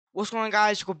What's going on,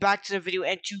 guys? Go back to the video,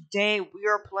 and today we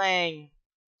are playing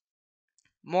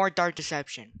more Dark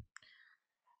Deception.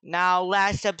 Now,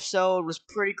 last episode was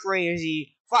pretty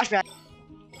crazy. Flashback.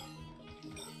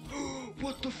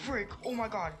 What the frick? Oh my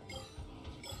god.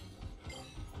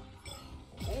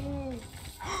 Oh.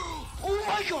 Oh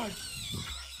my god.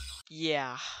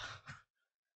 Yeah.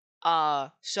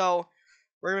 So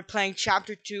we're gonna be playing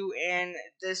chapter 2, and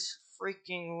this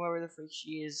freaking whoever the freak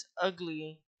she is,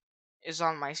 ugly, is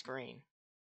on my screen.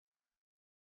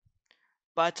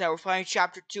 But we're playing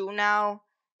chapter 2 now.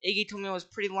 Iggy told me it was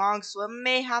pretty long, so it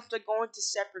may have to go into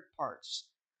separate parts.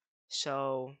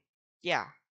 So, yeah.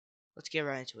 Let's get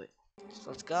right into it. So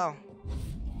let's go.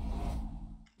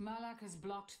 Malak has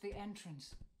blocked the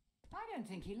entrance. I don't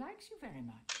think he likes you very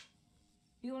much.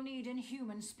 You'll need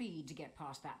inhuman speed to get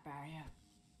past that barrier.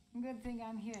 Good thing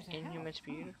I'm here to help. Inhuman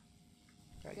speed?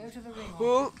 Go to the ring.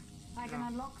 Ooh. I can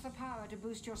unlock the power to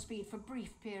boost your speed for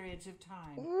brief periods of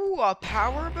time. Ooh, a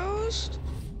power boost?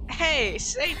 Hey,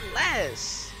 say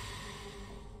less.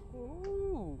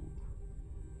 Ooh.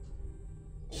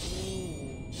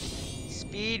 Ooh.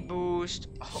 Speed boost.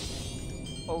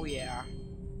 Oh yeah.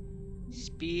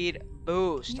 Speed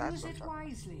boost. Use it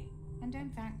wisely and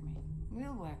don't thank me.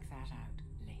 We'll work that out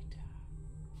later.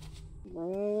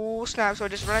 Ooh, snap. So I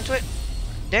just run into it?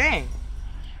 Dang.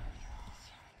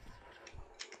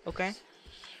 Okay.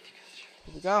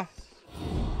 Here we go.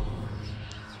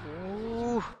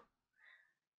 Ooh.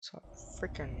 So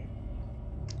freaking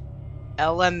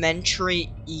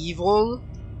elementary evil.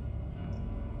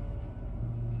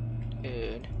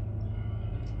 Dude.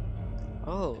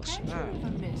 Oh, snap.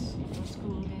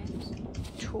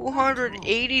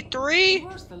 283?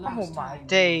 Oh my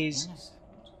days.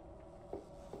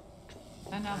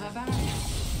 Another barrier.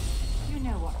 You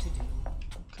know what to do.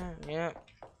 Okay, yeah.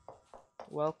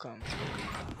 Welcome.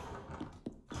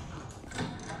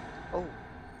 Oh.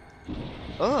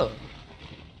 Oh.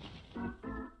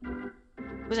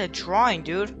 What's that drawing,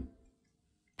 dude? Ooh,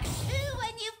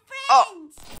 a new friend! Oh.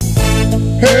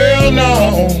 Hell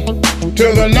no,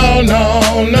 to the no,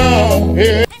 no, no.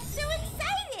 Yeah. I'm so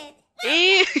excited!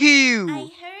 Ew! I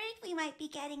heard we might be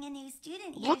getting a new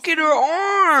student here. Look at soon. her So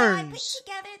I put arms!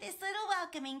 together this little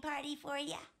welcoming party for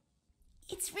you.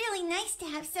 It's really nice to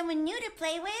have someone new to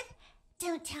play with.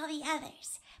 Don't tell the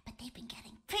others, but they've been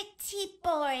getting pretty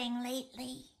boring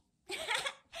lately.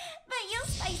 But you'll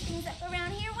spice things up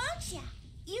around here, won't you?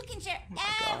 You can share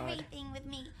everything with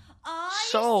me. All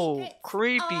So your secrets,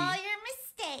 creepy. all your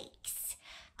mistakes,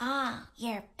 all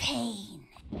your pain.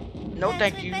 No, That's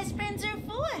thank what you. best friends are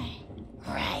for,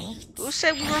 right? Who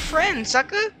said we were friends,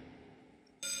 sucker?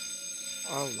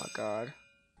 Oh my god.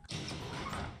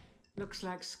 Looks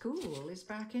like school is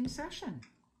back in session.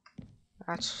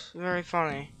 That's very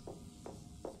funny.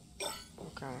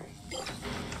 Okay.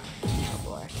 Oh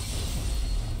boy.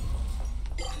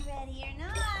 Ready or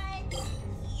not,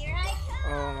 here I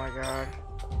come. Oh my god.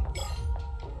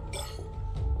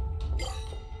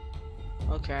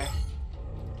 Okay.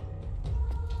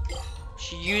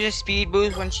 She uses speed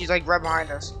boost when she's like right behind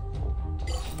us.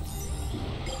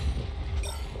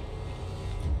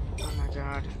 Oh my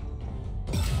god.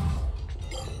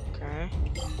 Okay.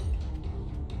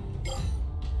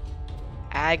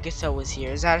 Agatha was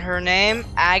here. Is that her name?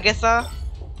 Agatha?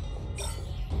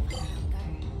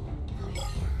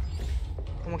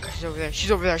 Oh my god, she's over there.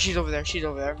 She's over there. She's over there. She's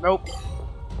over there. Nope.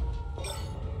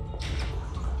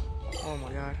 Oh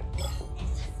my god.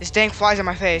 This dang flies in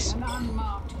my face. An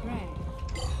unmarked grave.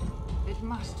 It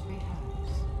must be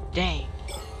hers. Dang.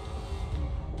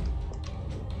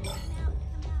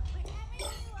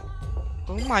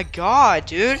 Oh my god,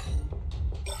 dude.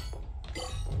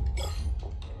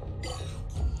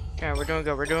 Okay, we're doing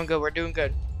good. We're doing good. We're doing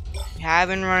good. We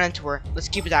haven't run into her. Let's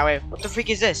keep it that way. What the freak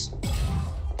is this?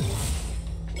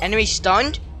 Enemy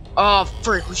stunned? Oh,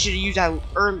 frick. We should have used that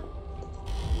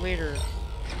later.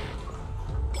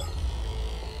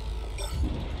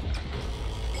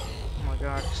 Oh my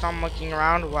god. Stop mucking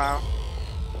around. Wow.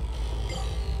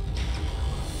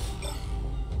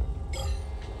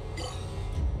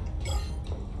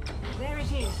 There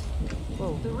it is.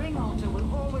 Whoa. The ring altar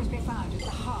will always be found at the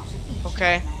heart of each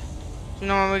Okay. nightmare. You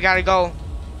know where we gotta go.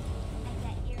 I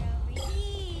bet you're over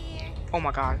here. Oh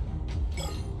my god.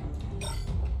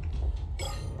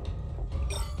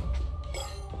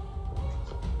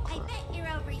 I bet you're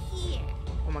over here.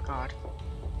 Oh my god.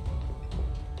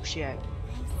 Where's she at?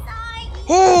 I'm sorry.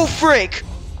 Oh, frick!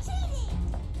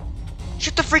 Cheating.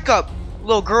 Shut the freak up,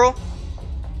 little girl.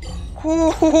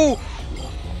 Ooh.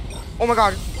 Oh my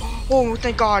god. Oh,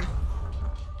 thank god.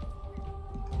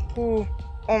 Ooh.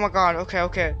 Oh my god. Okay,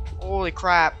 okay. Holy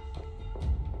crap.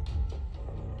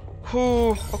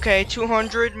 Whew, okay,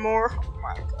 200 more. Oh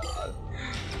my god.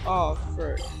 Oh,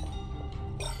 frick.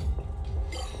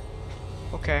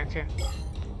 Okay, okay.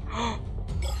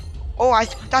 Oh,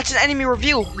 that's an enemy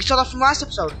reveal. We saw that from last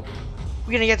episode.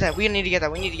 We're gonna get that. We need to get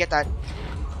that. We need to get that.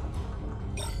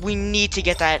 We need to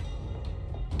get that.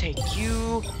 Thank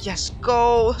you. Yes,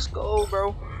 go. Let's go,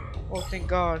 bro. Oh, thank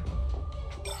God.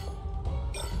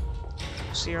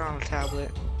 See her on the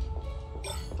tablet.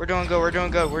 We're doing good. We're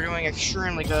doing good. We're doing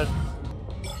extremely good.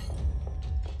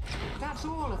 That's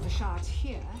all of the shards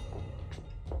here,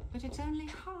 but it's only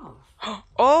half.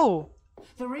 Oh.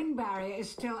 The ring barrier is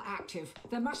still active.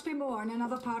 There must be more in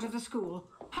another part of the school.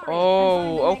 Hurry,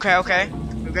 Oh, and find the okay, next okay.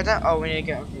 zone. We got that? Oh, we need to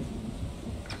get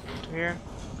to here.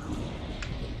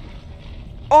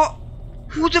 Oh,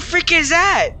 who the freak is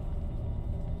that?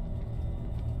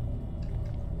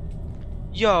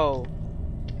 Yo.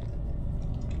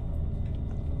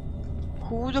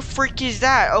 Who the freak is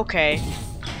that? Okay.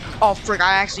 Oh, frick,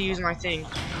 I actually used my thing.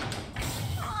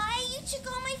 Aw, you took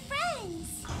all my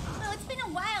friends. Well, it's been a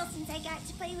while since I got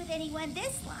to play with anyone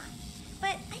this long.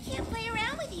 But I can't play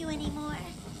around with you anymore.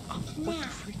 Now,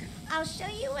 I'll show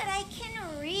you what I can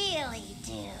really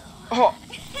do. Oh,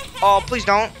 oh, please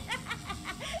don't.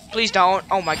 Please don't.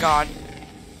 Oh my God.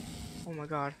 Oh my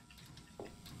God.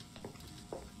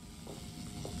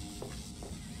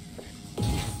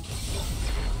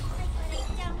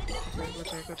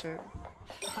 Go take.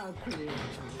 How creative.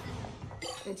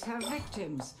 It's her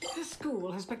victims. The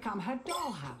school has become her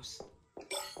dollhouse.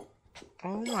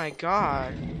 Oh my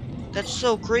God. That's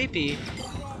so creepy.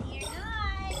 You're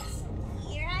not.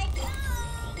 Here I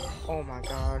come. Oh my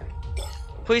God.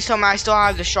 Please tell me I still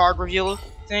have the shard reveal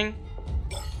thing.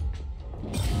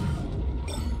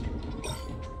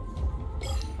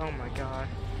 Oh my God.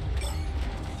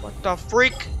 What the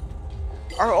freak?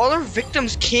 Are all our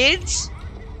victims kids?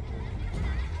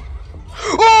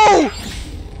 Oh!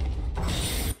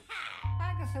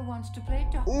 Agatha wants to play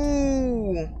doctor.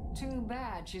 Ooh. Too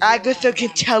bad she's Agatha can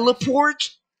teleport?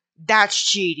 That's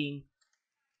cheating.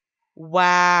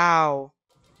 Wow.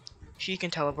 She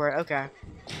can teleport. Okay.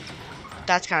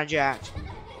 That's kind of jacked. You're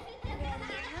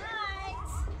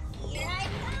not. Here I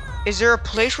come. Is there a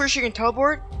place where she can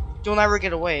teleport? You'll never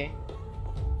get away.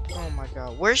 Oh my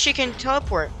God. Where she can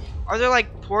teleport? Are there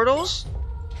like portals?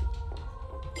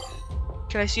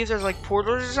 Can I see if there's like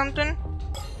portals or something?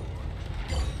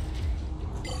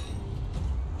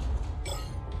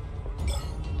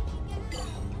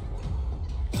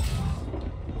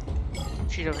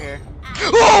 She's over here.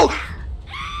 Oh!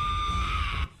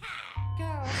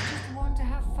 Girls just want to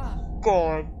have fun.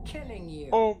 God. Killing you.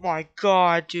 Oh my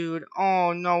God, dude.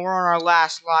 Oh no, we're on our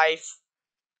last life.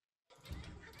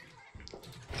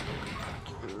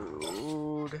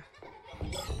 Dude.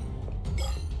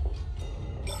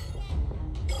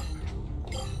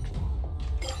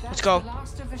 Let's go. The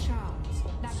last of the shards.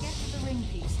 Now get to the ring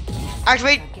piece.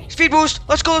 Activate. Speed boost.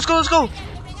 Let's go, let's go, let's go. I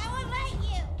won't let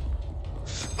you.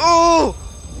 Oh!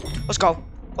 Let's go.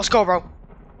 Let's go, bro.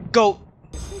 Goat.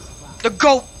 The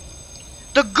goat.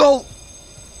 The goat.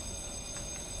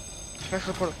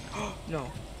 Special portal.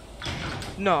 No.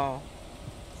 No.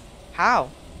 How?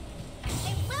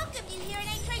 I welcome you here and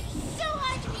I tried so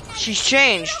hard to be nice. She's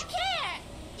changed. You don't care.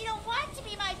 You don't want to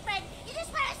be my friend. You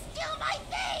just want to steal my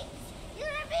things. You're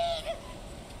a mean,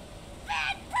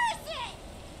 bad person.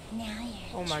 Now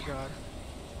you're Oh my God.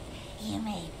 You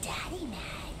made Daddy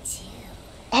mad too.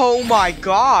 Oh my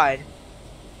God.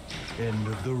 End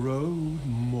of the road,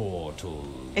 mortal.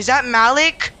 Is that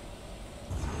Malik?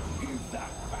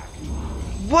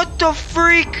 What the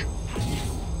freak?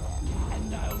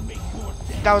 And I'll make your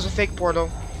death. That was a fake portal.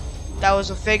 That was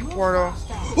a fake portal.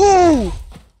 Ooh!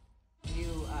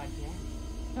 You are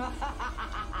dead.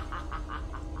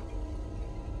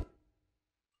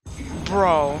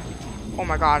 Bro. Oh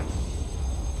my God.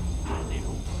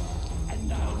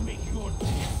 And I'll make your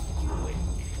death quick.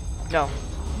 No.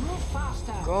 Move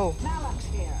faster. Go. Malak's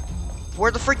here.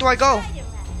 Where the freak do I go?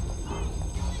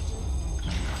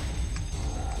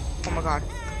 Oh my God.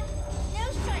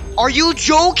 No short. Are you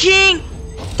joking?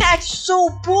 That's so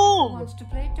bull. Wants to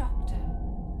play doctor.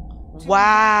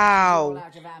 Wow.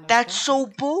 That's so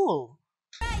bull.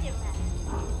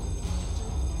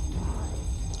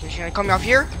 Is she gonna come off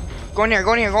here? Go in here,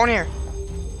 go in here, go in here.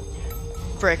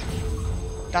 Frick.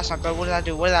 That's not good. What did I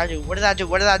do? What did I do? What did I do?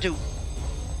 What did I do?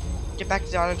 Get back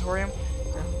to the auditorium.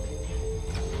 Okay.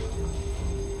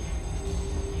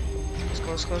 Let's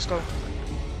go, let's go, let's go.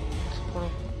 Hold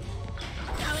on.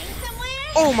 Going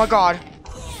somewhere? Oh my God.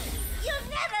 You'll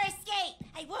never escape.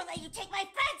 I won't let you take my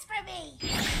friends from me.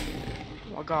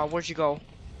 Oh my God, where'd you go?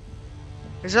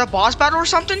 Is there a boss battle or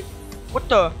something? What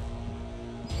the?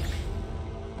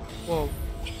 Whoa.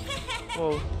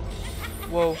 Whoa.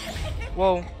 Whoa.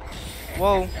 Whoa.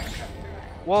 Whoa.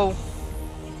 Whoa.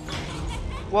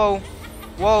 Whoa.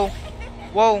 Whoa.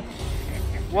 Whoa.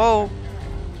 Whoa.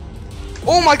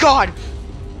 Oh my god!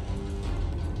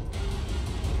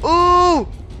 Ooh!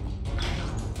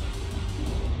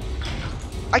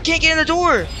 I can't get in the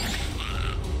door!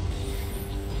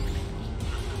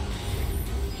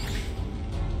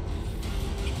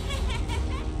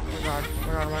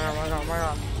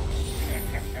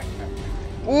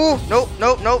 Ooh, nope,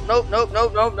 nope, nope, nope, nope,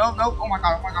 nope, nope, nope, nope. Oh my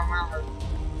god, oh my god, oh my god.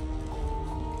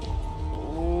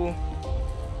 Ooh.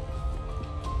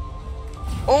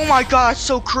 Oh my god, it's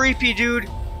so creepy, dude.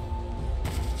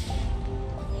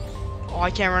 Oh, I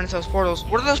can't run into those portals.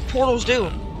 What do those portals do?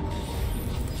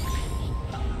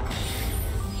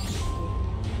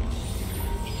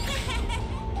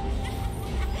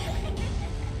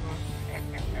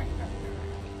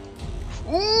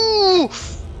 Ooh!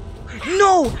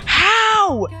 No!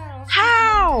 How? Girls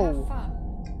How? just want to have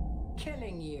fun.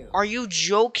 Killing you. Are you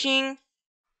joking?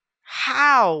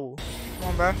 How? Come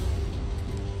on, bro.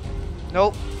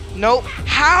 Nope. Nope.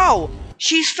 How?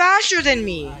 She's faster than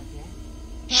me.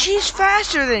 She's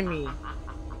faster than me.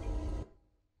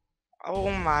 Oh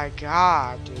my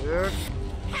god, dude.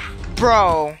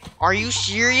 Bro, are you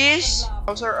serious?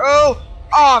 Oh, sir.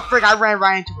 Oh, frick! I ran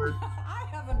right into her. I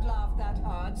haven't laughed that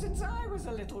hard since I was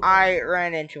a little girl. I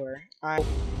ran into her.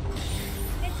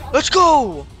 Let's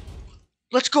go.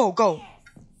 Let's go. Go.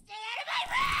 Stay out of my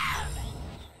room!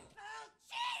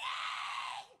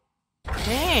 Oh,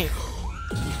 cheating! Dang.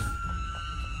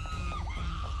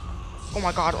 Oh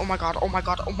my god, oh my god, oh my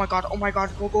god, oh my god, oh my god,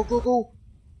 go, go, go, go.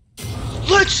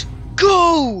 Let's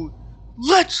go!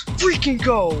 Let's freaking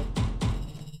go!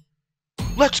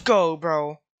 Let's go,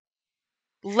 bro.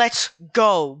 Let's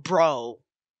go, bro.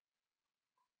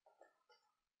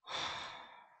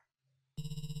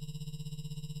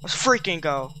 Let's freaking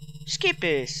go. Skip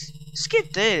this.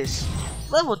 Skip this.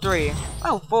 Level 3.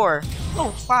 Level 4.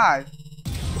 Level 5.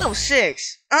 Level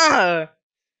 6.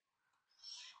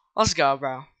 Let's go,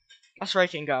 bro. Let's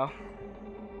freaking go.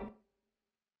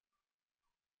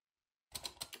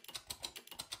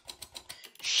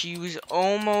 She was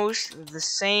almost the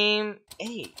same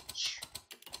age.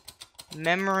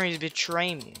 Memories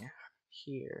betray me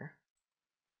here.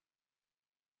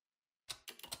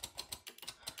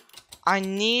 I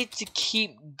need to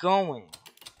keep going.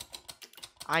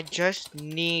 I just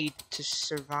need to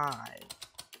survive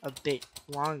a bit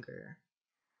longer.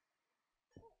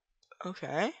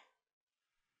 Okay.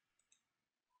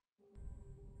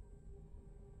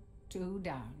 2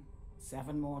 down,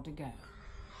 7 more to go.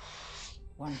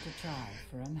 1 to try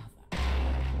for another.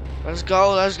 Let's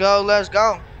go, let's go, let's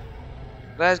go.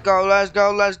 Let's go, let's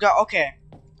go, let's go. Okay.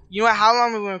 You know what? How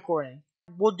long have we been recording?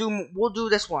 We'll do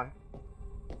this one.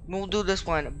 We'll do this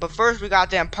one. But first we got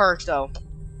damn perks though.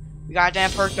 We got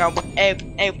damn perks though. Hey,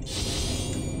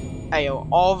 yo,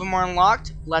 all of them are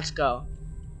unlocked. Let's go.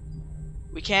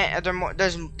 We can't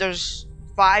there's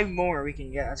 5 more we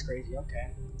can get. That's crazy.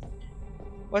 Okay.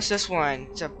 What's this one?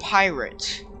 It's a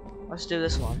pirate. Let's do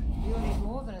this one. You'll need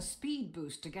more than a speed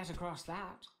boost to get across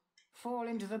that. Fall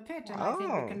into the pit and I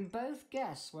think we can both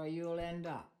guess where you'll end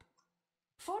up.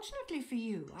 Fortunately for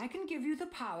you, I can give you the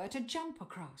power to jump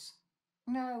across.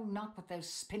 No, not with those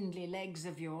spindly legs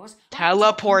of yours.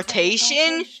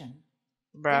 Teleportation?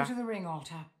 Go to the ring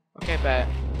altar. Okay, bet.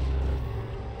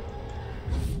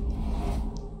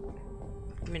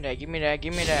 Give me that, give me that,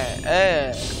 give me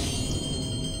that.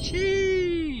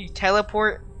 Gee,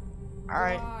 teleport.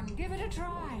 Alright. Go on, give it a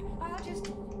try. I'll just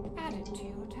add it to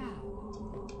your tab.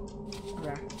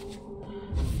 Okay.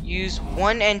 Use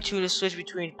 1 and 2 to switch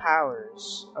between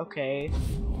powers. Okay.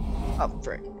 Up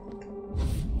for it.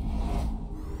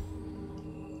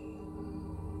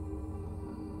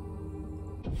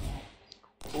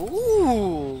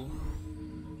 Ooh.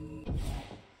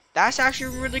 That's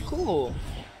actually really cool.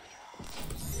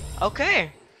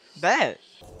 Okay. Bet.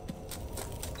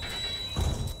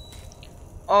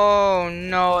 Oh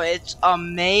no, it's a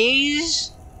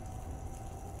maze?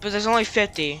 But there's only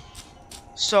 50.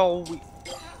 So we...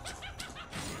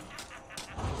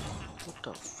 What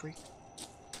the freak?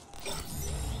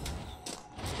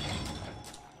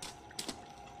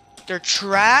 They're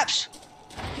traps?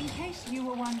 In case you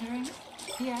were wondering,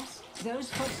 yes, those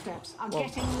footsteps are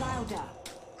getting louder.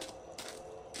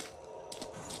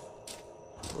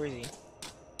 Where is he?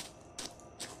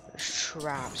 There's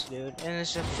traps, dude. And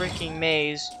it's a freaking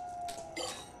maze.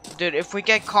 Dude, if we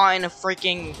get caught in a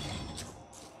freaking...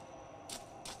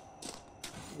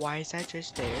 Why is that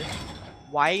just there?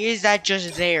 Why is that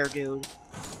just there, dude?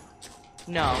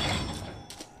 No.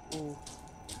 Ooh.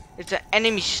 It's an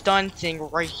enemy stun thing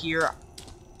right here.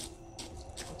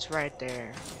 It's right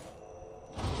there.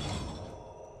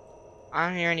 I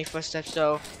don't hear any footsteps,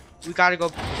 so we gotta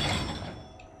go.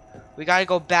 We gotta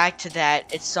go back to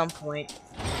that at some point.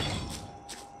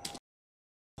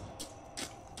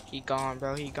 He gone,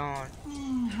 bro. He gone.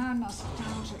 How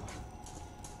nostalgic.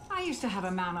 I used to have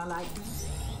a manor like this.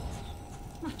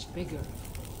 Much bigger.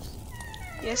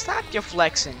 Yeah, stop your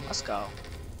flexing. Let's go.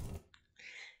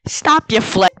 Stop your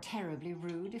flex. Terribly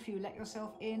rude if you let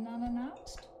yourself in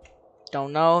unannounced.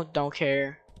 Don't know. Don't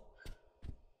care.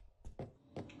 You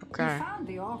Okay. found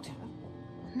the altar.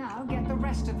 Now get the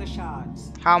rest of the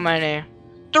shards. How many?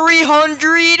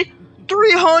 300?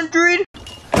 300?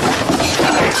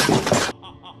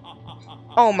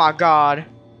 Oh my god.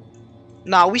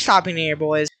 Nah, we stopping here,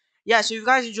 boys. Yeah, so if you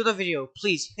guys enjoyed the video,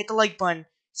 please hit the like button,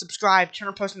 subscribe, turn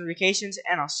on post notifications,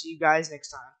 and I'll see you guys next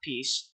time. Peace.